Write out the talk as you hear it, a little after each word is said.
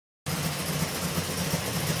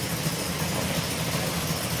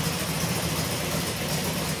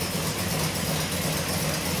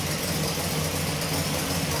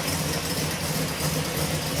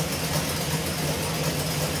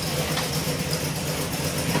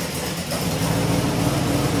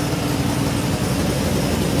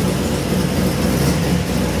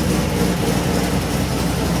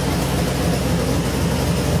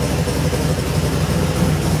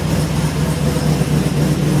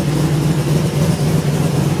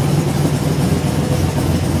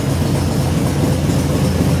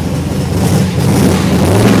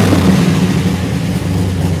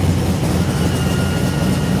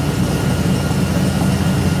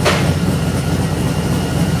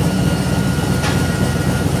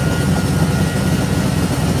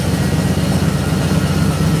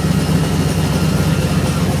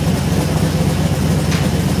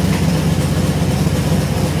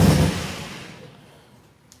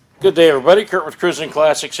Good day, everybody. Kurt with Cruisin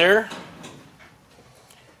Classics here.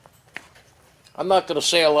 I'm not going to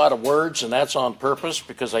say a lot of words, and that's on purpose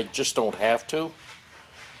because I just don't have to.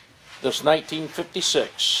 This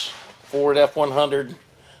 1956 Ford F100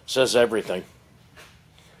 says everything.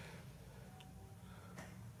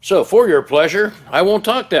 So, for your pleasure, I won't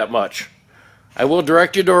talk that much. I will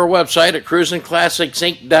direct you to our website at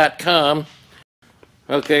cruisinclassicsinc.com.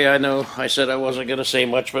 Okay, I know I said I wasn't going to say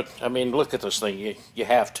much, but I mean, look at this thing. You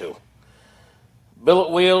have to.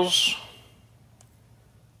 Billet wheels.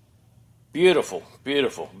 Beautiful,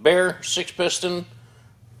 beautiful. Baer 6-piston.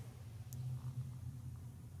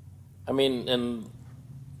 I mean, and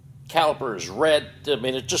calipers red. I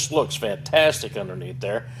mean, it just looks fantastic underneath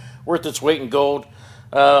there. Worth its weight in gold.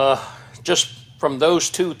 Just from those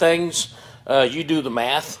two things, you do the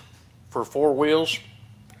math for 4 wheels.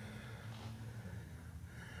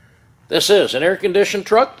 This is an air-conditioned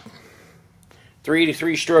truck,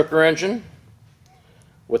 383 Stroker engine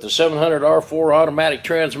with a 700 R4 automatic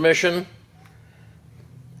transmission,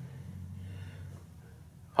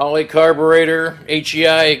 Holley Carburetor,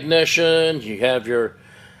 HEI Ignition. You have your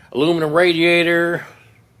aluminum radiator,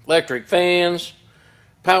 electric fans,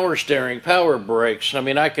 power steering, power brakes. I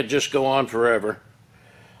mean, I could just go on forever.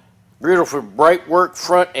 Beautiful bright work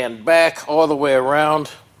front and back all the way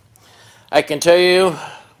around. I can tell you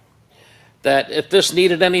that if this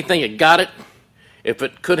needed anything, it got it. If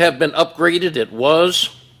it could have been upgraded, it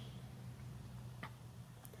was.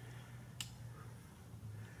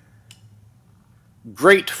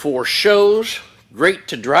 Great for shows, great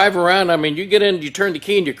to drive around. I mean, you get in, you turn the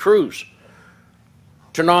key and you cruise.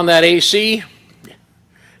 Turn on that AC,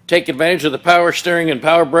 take advantage of the power steering and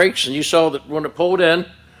power brakes, and you saw that when it pulled in,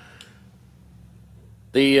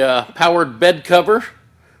 the powered bed cover,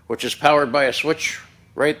 which is powered by a switch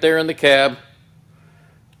right there in the cab.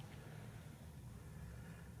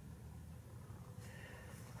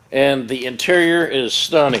 And the interior is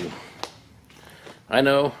stunning. I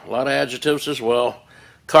know, a lot of adjectives as well.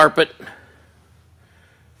 Carpet,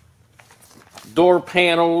 door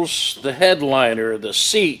panels, the headliner, the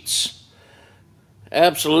seats.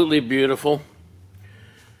 Absolutely beautiful.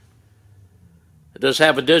 It does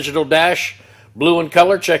have a digital dash, blue in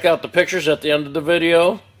color. Check out the pictures at the end of the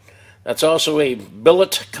video. That's also a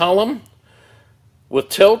billet column with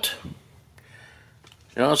tilt.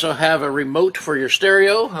 You also have a remote for your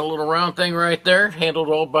stereo, a little round thing right there, handled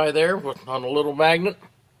all by there on a little magnet.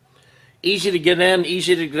 Easy to get in,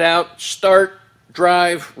 easy to get out, start,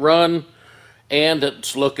 drive, run, and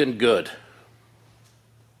it's looking good.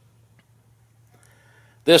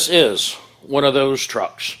 This is one of those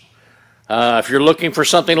trucks. If you're looking for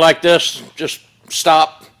something like this, just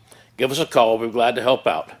stop, give us a call. We'll be glad to help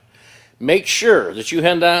out. Make sure that you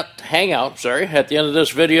hang out at the end of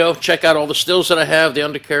this video. Check out all the stills that I have, the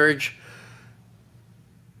undercarriage,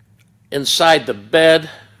 inside the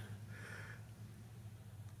bed,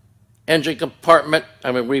 engine compartment.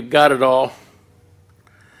 I mean, we've got it all.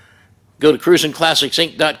 Go to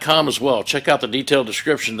cruisinclassicsinc.com as well. Check out the detailed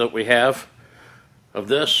description that we have of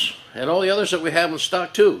this and all the others that we have in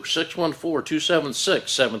stock too.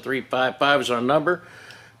 614-276-7355 is our number.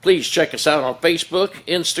 Please check us out on Facebook,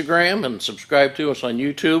 Instagram, and subscribe to us on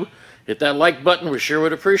YouTube. Hit that like button. We sure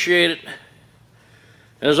would appreciate it.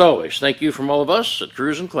 As always, thank you from all of us at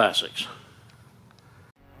Cruisin Classics.